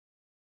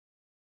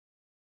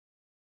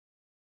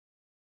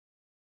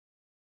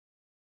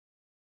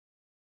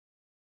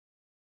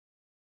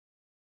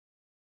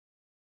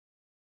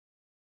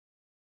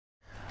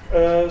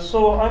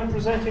So I'm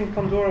presenting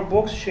Pandora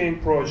Boxchain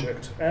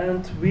project,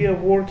 and we are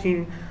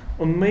working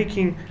on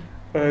making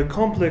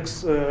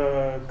complex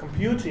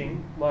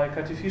computing, like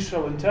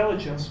artificial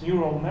intelligence,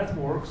 neural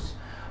networks,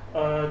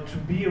 to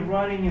be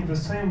running in the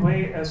same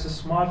way as the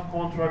smart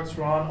contracts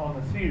run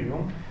on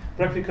Ethereum,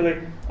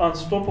 practically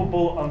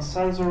unstoppable,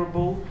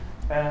 uncensorable,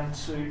 and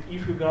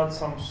if you got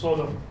some sort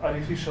of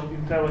artificial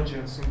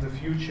intelligence in the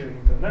future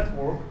in the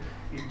network,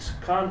 it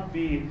can't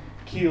be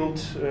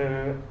killed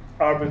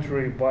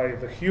arbitrarily by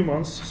the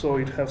humans, so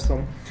it has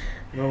some,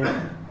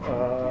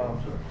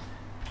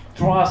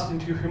 trust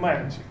into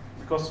humanity.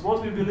 Because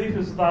what we believe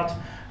is that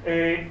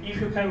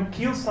if you can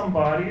kill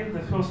somebody,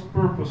 the first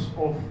purpose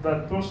of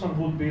that person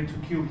would be to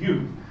kill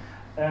you.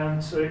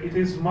 And it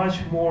is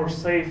much more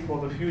safe for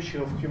the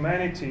future of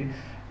humanity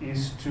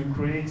is to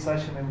create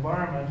such an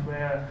environment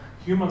where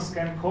humans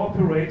can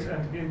cooperate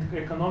and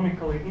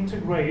economically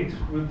integrate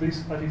with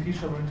this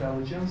artificial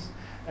intelligence.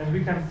 And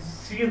we can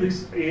see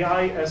this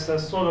AI as a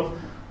sort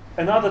of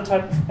another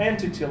type of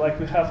entity, like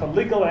we have a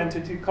legal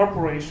entity,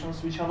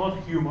 corporations, which are not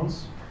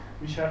humans,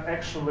 which are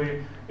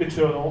actually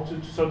eternal to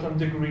a certain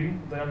degree.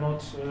 They are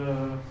not,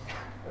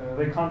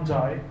 they can't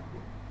die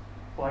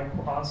like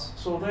us.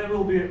 So there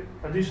will be,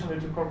 additionally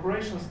to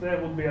corporations, there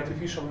will be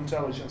artificial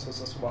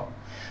intelligences as well.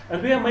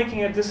 And we are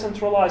making a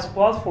decentralized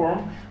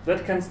platform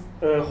that can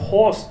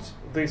host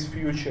this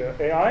future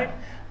AI.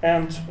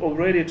 And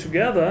already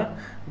together,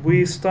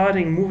 we're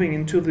starting moving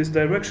into this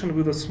direction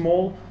with a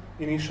small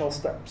initial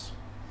steps.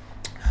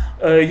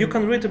 You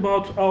can read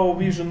about our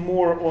vision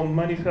more on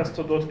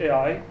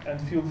manifesto.ai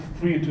and feel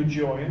free to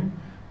join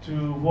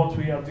to what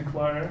we are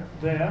declaring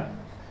there.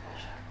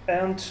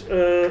 And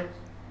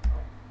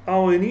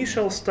our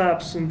initial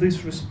steps in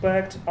this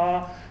respect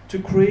are to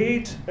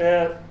create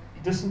a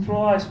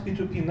decentralized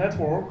P2P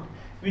network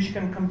which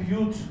can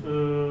compute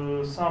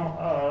some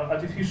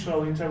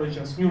artificial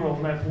intelligence neural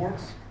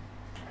networks.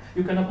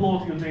 You can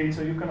upload your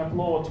data, you can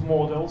upload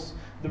models.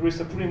 There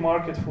is a free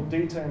market for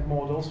data and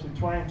models. We're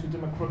trying to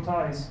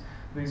democratize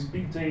these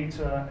big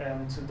data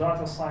and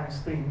data science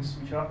things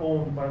which are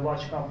owned by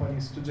large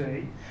companies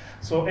today.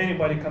 So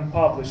anybody can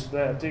publish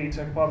their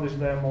data, publish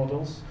their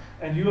models,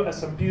 and you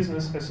as a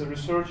business, as a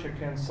researcher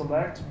can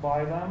select,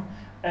 buy them,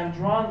 and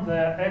run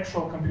their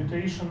actual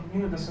computation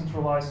in a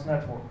decentralized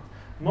network.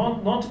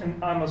 Not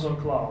in Amazon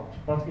cloud,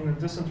 but in a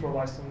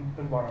decentralized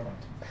environment.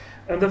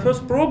 And the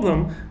first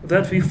problem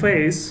that we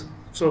face,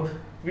 so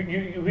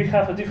we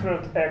have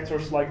different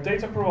actors like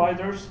data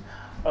providers,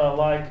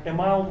 like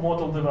ML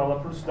model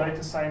developers,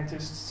 data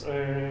scientists,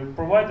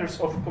 providers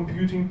of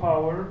computing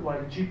power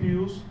like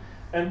GPUs,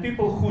 and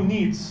people who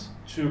needs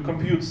to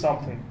compute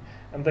something.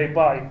 And they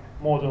buy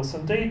models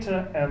and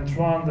data and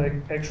run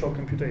the actual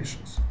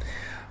computations.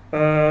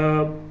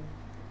 But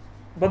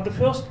the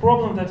first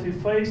problem that we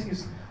face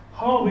is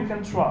how we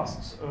can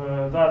trust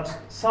that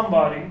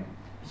somebody,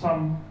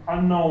 some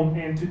unknown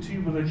entity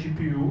with a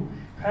GPU,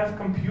 have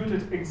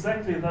computed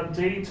exactly that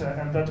data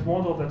and that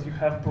model that you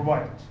have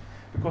provided.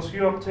 Because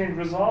you obtain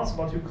results,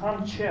 but you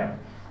can't check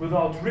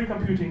without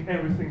recomputing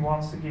everything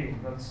once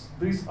again.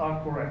 These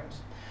are correct.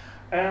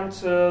 And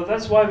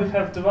that's why we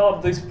have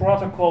developed this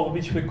protocol,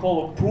 which we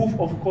call a proof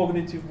of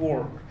cognitive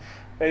work.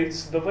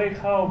 It's the way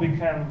how we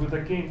can, with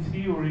a game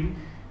theory,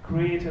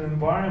 create an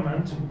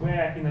environment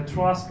where in a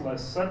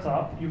trustless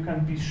setup, you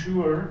can be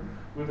sure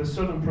with a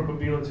certain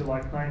probability,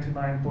 like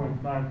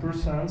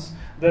 99.9%,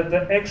 that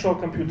the actual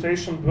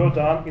computation were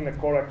done in a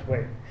correct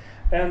way.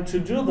 And to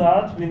do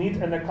that, we need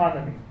an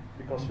economy,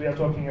 because we are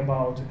talking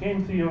about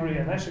game theory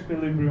and Nash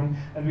equilibrium,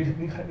 and we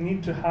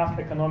need to have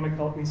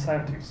economical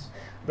incentives.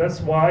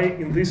 That's why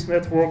in this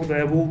network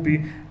there will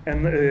be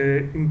an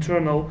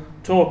internal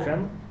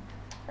token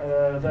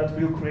that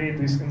will create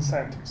these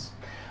incentives.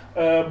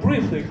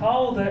 Briefly,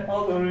 how the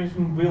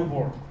algorithm will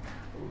work.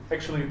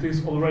 Actually, it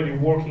is already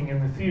working in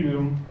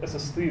Ethereum as a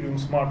Ethereum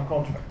smart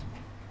contract.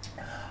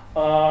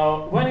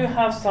 When you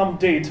have some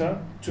data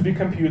to be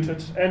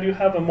computed and you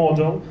have a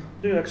model,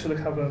 do you actually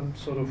have a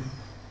sort of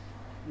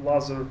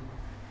laser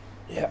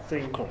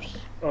thing? Of course.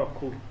 Oh,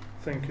 cool.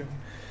 Thank you.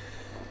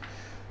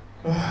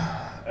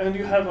 And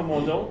you have a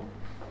model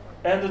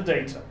and the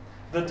data.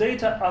 The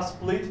data are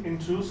split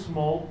into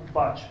small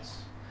batches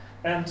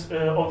and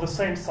of the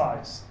same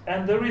size.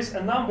 And there is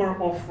a number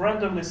of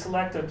randomly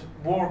selected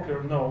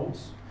worker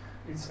nodes.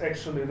 It's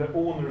actually the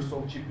owners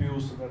of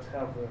GPUs that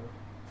have a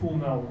full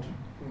node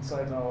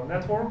inside our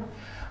network.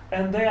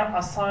 And they are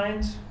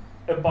assigned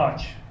a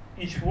batch.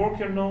 Each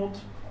worker node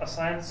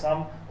assigns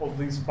some of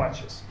these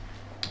batches.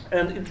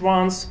 And it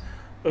runs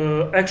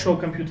actual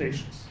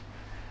computations.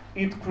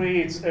 It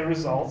creates a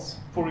results.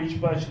 For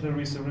each batch there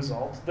is a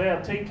result. They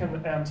are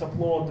taken and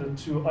uploaded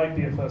to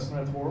IPFS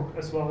network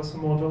as well as a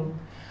model.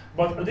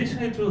 But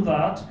additionally to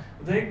that,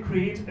 they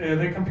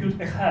compute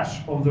a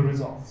hash of the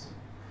results.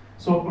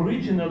 So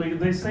originally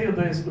they say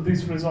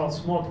these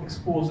results not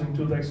exposing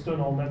to the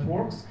external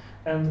networks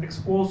and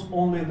expose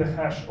only the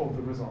hash of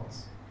the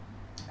results.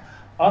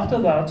 After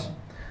that,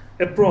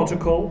 a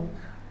protocol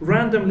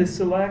randomly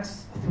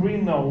selects 3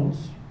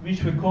 nodes,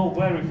 which we call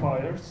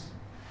verifiers,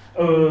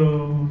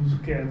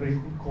 Okay, they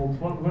called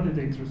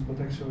validators, but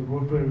actually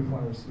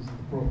verifiers is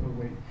the proper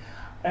way.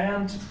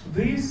 And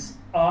these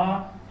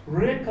are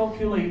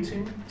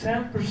recalculating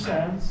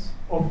 10%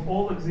 of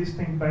all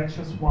existing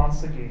batches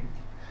once again.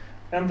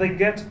 And they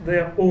get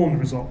their own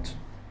result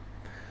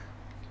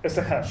as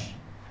a hash.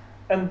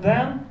 And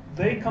then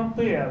they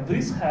compare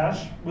this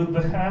hash with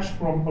the hash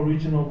from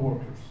original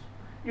workers.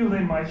 If they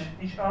match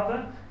each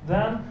other,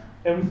 then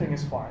everything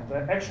is fine.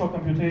 The actual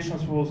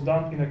computations was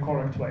done in a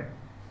correct way.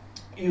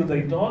 If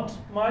they don't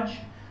match,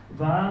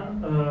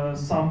 then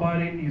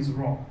somebody is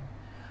wrong.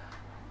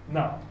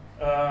 Now,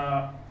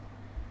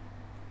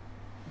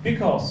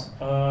 because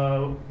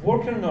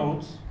worker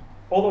nodes,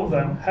 all of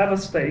them have a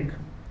stake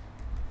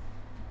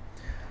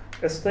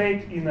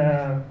in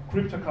a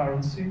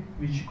cryptocurrency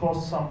which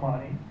costs some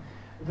money.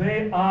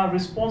 They are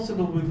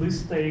responsible with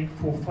this stake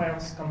for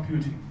false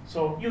computing.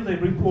 So if they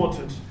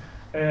reported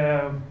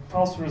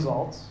false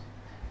results,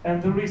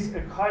 and there is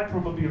a high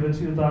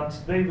probability that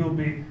they will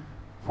be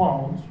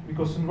found,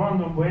 because in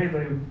random way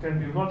they can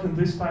be not in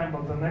this time,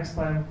 but the next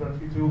time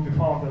that it will be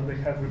found that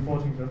they have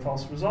reporting the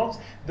false results,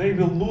 they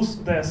will lose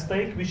their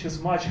stake, which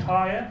is much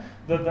higher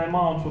than the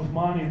amount of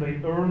money they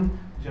earn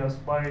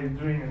just by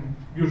doing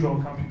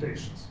usual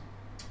computations.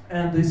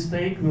 And this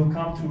stake will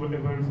come to a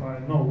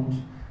verifier node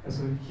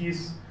as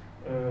his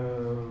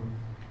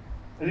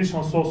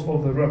additional source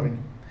of the revenue.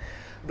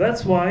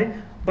 That's why,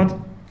 but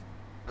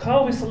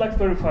how we select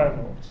verifier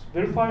nodes?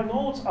 Verifier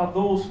nodes are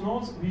those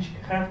nodes which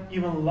have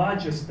even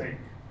larger stake.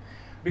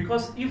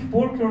 Because if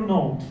worker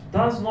node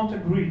does not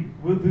agree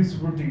with this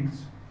verdict,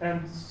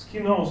 and he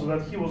knows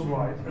that he was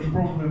right, and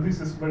probably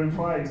this is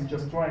verifier is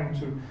just trying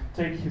to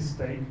take his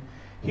stake,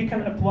 he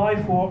can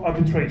apply for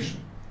arbitration.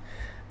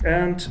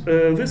 And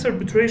this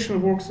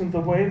arbitration works in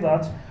the way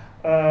that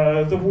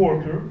the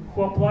worker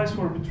who applies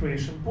for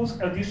arbitration puts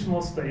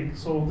additional stake,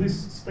 so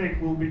this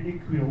stake will be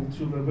equal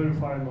to the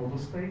verifier node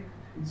stake.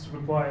 It's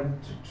required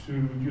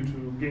due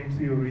to game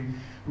theory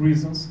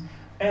reasons.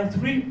 And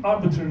 3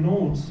 arbiter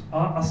nodes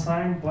are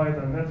assigned by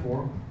the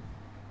network,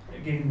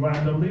 again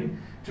randomly,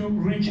 to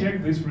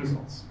recheck these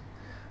results.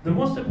 The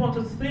most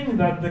important thing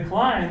that the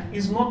client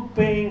is not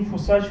paying for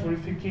such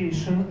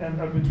verification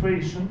and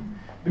arbitration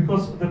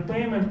because the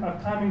payment are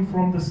coming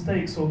from the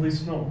stakes of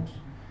this node.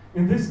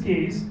 In this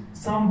case,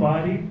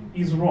 somebody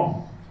is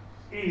wrong.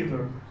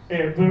 Either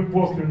a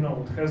worker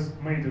node has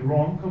made a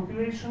wrong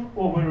calculation,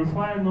 or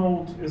verifier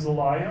node is a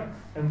liar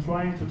and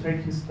trying to take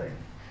his stake.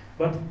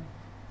 But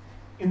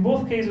in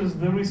both cases,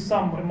 there is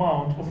some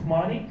amount of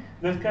money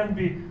that can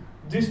be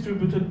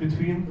distributed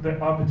between the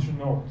arbiter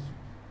nodes.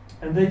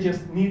 And they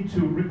just need to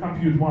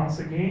recompute once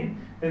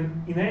again,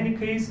 and in any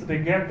case, they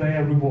get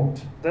their reward.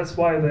 That's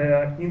why they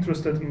are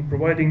interested in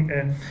providing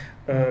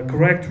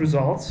correct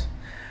results.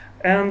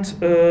 And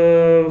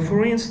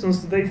for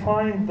instance, they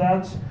find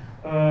that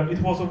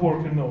it was a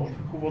worker node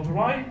who was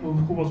right,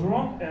 who was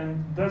wrong,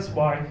 and that's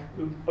why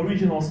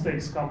original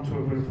stakes come to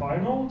a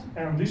verifier node,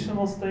 and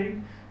additional stake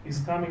is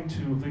coming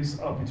to these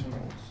arbiter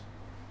nodes.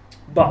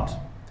 But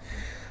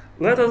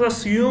let us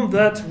assume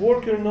that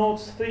worker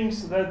nodes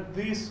thinks that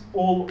these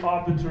all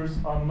arbiters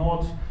are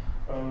not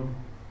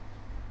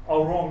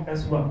are wrong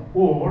as well,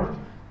 or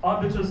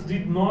arbiters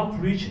did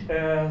not reach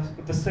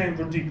the same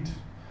verdict.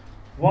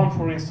 One,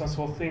 for instance,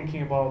 was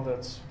thinking about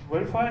that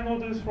verifier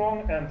node is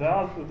wrong, and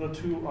the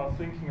 2 are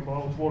thinking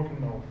about worker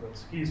node,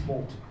 that's his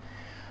fault.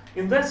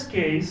 In this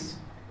case,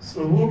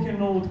 so worker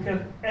node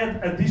can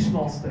add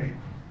additional stake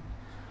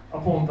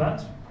upon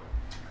that,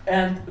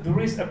 and there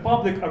is a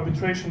public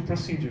arbitration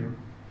procedure.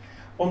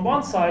 On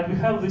one side, we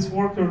have this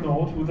worker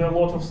node with a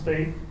lot of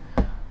stake,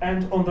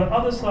 and on the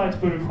other side,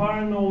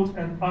 verifier node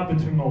and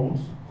arbiter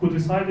nodes who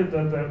decided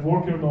that the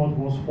worker node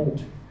was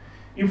faulty.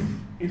 If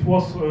it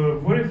was a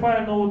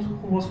verifier node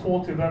who was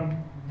faulty,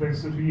 then the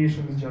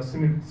situation is just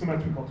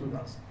symmetrical to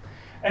that.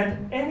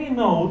 And any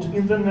node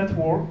in the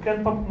network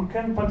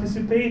can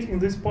participate in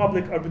this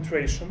public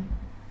arbitration.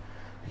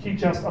 He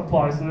just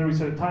applies, there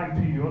is a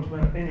time period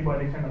when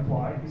anybody can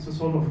apply. It's a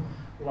sort of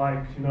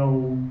like,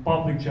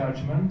 public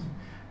judgment.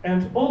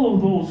 And all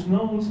of those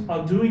nodes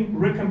are doing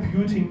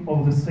recomputing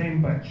of the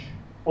same batch,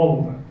 all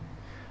of them.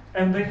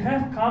 And they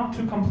have come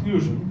to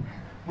conclusion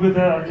with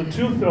the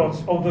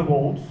 2/3 of the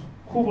votes,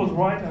 who was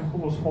right and who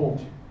was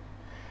faulty.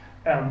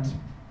 And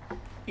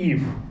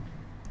if,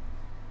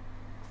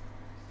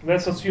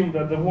 let's assume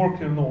that the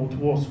worker node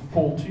was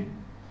faulty,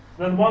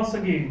 then once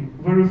again,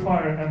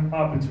 verifier and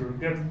arbiter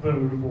get the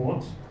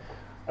reward,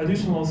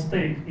 additional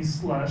stake is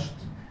slashed,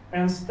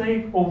 and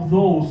stake of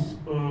those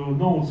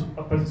nodes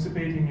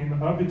participating in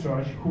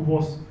arbitrage who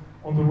was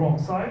on the wrong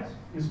side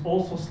is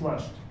also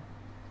slashed.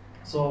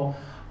 So,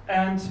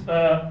 and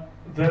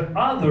the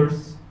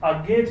others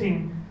are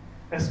getting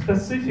a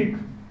specific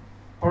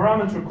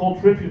parameter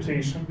called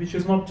reputation, which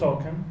is not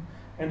token,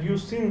 and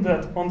you've seen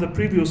that on the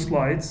previous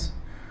slides.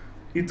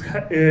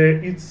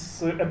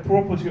 It's a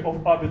property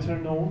of arbiter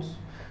nodes.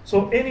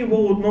 So any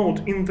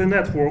node in the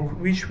network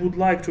which would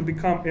like to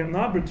become an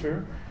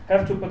arbiter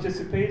have to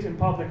participate in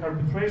public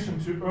arbitration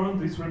to earn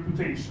this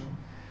reputation.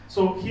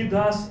 So he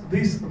does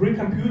this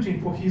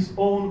recomputing for his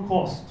own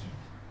cost.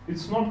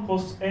 It's not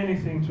costs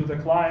anything to the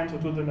client or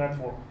to the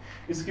network.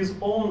 It's his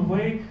own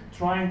way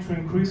trying to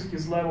increase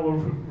his level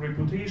of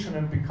reputation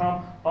and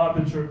become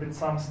arbiter at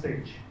some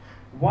stage.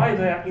 Why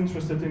they are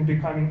interested in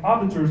becoming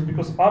arbiters?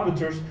 Because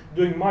arbiters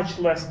doing much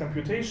less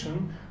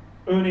computation,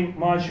 earning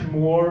much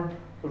more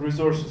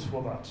resources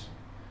for that,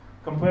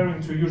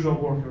 comparing to usual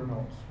worker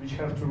nodes, which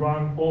have to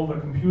run all the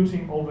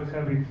computing, all the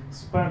heavy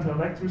spent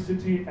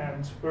electricity,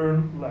 and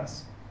earn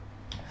less.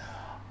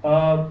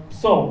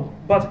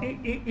 But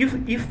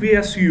if we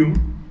assume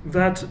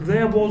that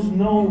there was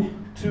no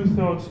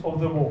 2/3 of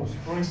the votes,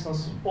 for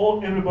instance,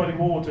 everybody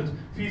voted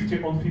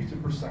 50 on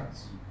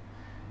 50%.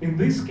 In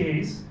this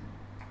case,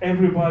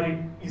 everybody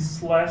is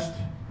slashed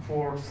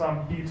for some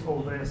bit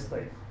of their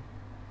stake.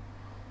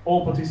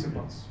 All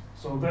participants.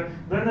 So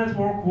the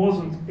network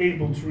wasn't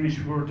able to reach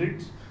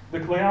verdict. The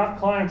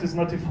client is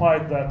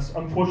notified that,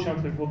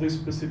 unfortunately for this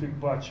specific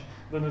batch,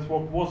 the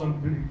network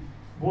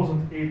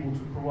wasn't able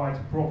to provide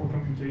proper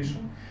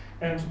computation,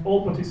 and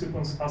all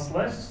participants are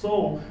slashed,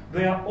 so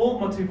they are all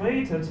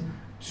motivated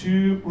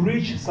to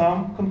reach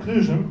some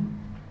conclusion,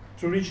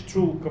 to reach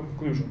true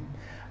conclusion.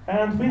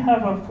 And we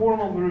have a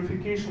formal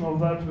verification of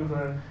that with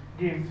a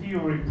game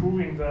theory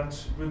proving that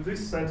with this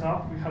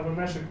setup we have a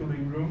Nash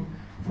equilibrium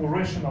for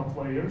rational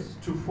players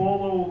to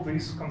follow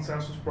this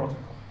consensus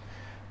protocol.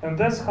 And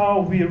that's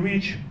how we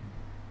reach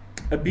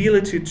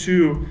ability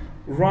to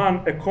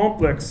run a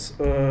complex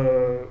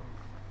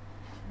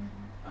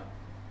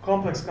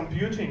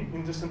computing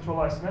in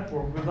decentralized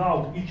network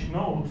without each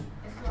node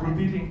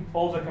repeating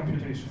all the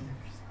computation.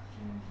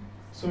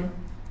 So,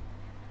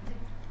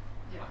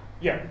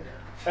 yeah.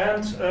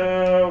 And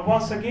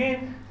once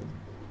again,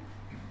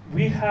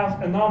 we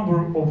have a number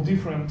of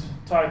different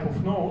type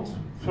of nodes.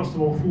 First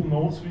of all, full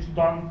nodes, which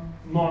done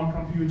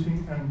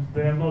non-computing and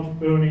they are not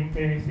earning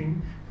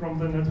anything from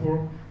the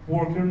network.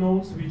 Worker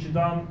nodes,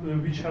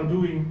 which are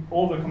doing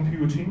all the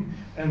computing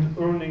and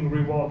earning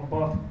reward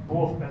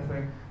both at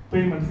the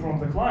payment from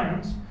the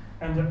client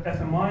and at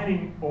the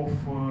mining of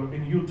a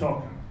new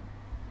token.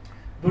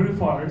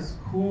 Verifiers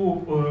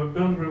who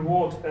earn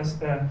reward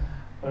as a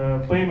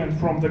payment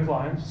from the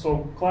client.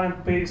 So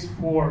client pays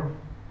for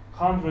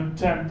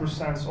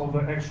 110% of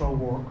the actual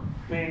work,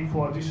 paying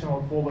for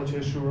additional quality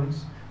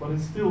assurance, but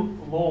it's still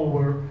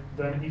lower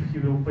than if he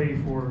will pay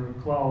for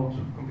cloud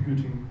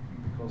computing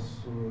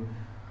because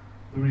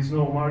there is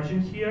no margin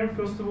here,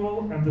 first of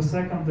all, and the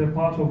second, the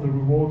part of the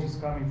reward is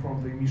coming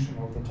from the emission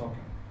of the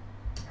token.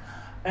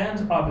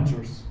 And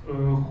arbiters,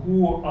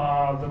 who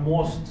are the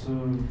most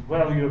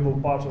valuable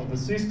part of the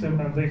system,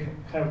 and they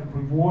have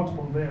reward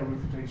on their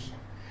reputation.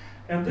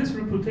 And this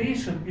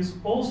reputation is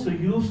also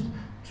used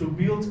to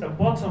build a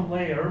bottom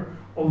layer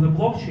of the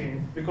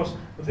blockchain, because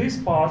this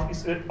part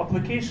is an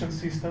application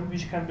system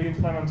which can be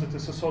implemented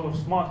as a sort of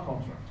smart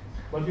contract.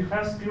 But you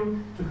have still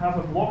to have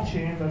a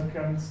blockchain that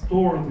can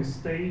store the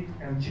state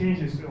and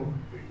changes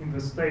in the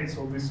states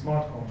of this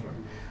smart contract.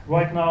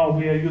 Right now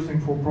we are using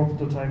for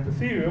prototype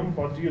Ethereum,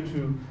 but due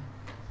to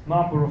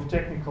number of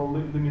technical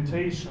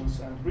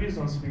limitations and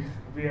reasons,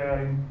 we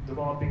are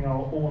developing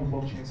our own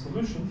blockchain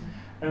solution.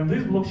 And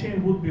this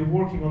blockchain would be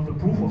working on the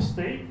proof of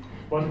stake,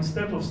 but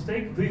instead of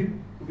stake,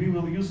 we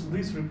will use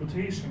this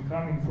reputation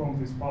coming from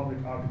this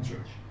public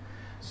arbitrage.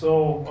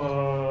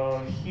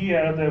 So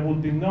here there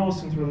would be no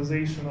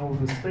centralization of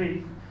the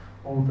stake,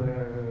 of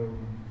the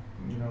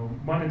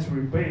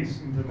monetary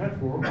base in the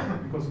network,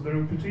 because the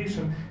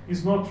reputation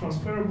is not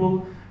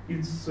transferable.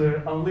 It's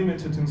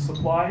unlimited in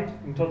supply,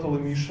 in total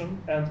emission,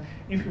 and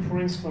if you, for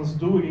instance,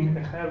 doing a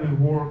heavy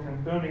work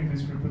and earning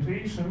this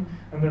reputation,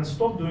 and then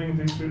stop doing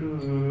this,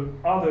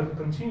 others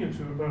continue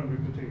to earn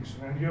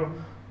reputation, and your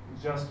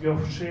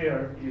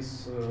share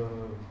is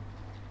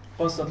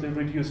constantly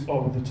reduced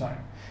over the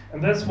time.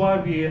 And that's why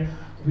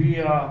we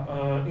are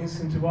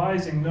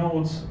incentivizing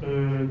nodes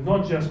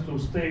not just to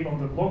stay on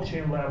the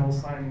blockchain level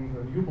signing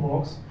the new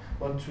blocks,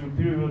 but to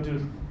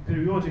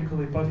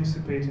periodically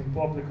participate in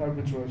public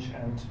arbitrage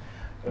and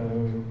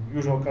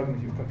usual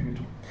cognitive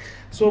computing.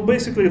 So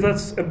basically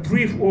that's a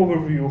brief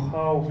overview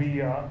how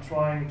we are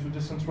trying to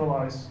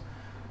decentralize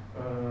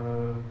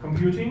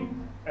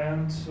computing,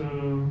 and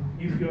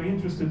if you're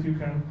interested you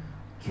can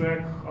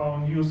track our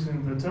news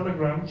in the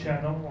Telegram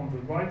channel on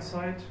the right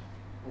side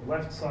or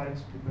left side,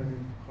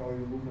 depending how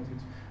you look at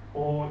it,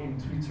 or in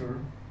Twitter.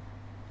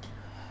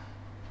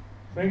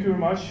 Thank you very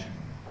much.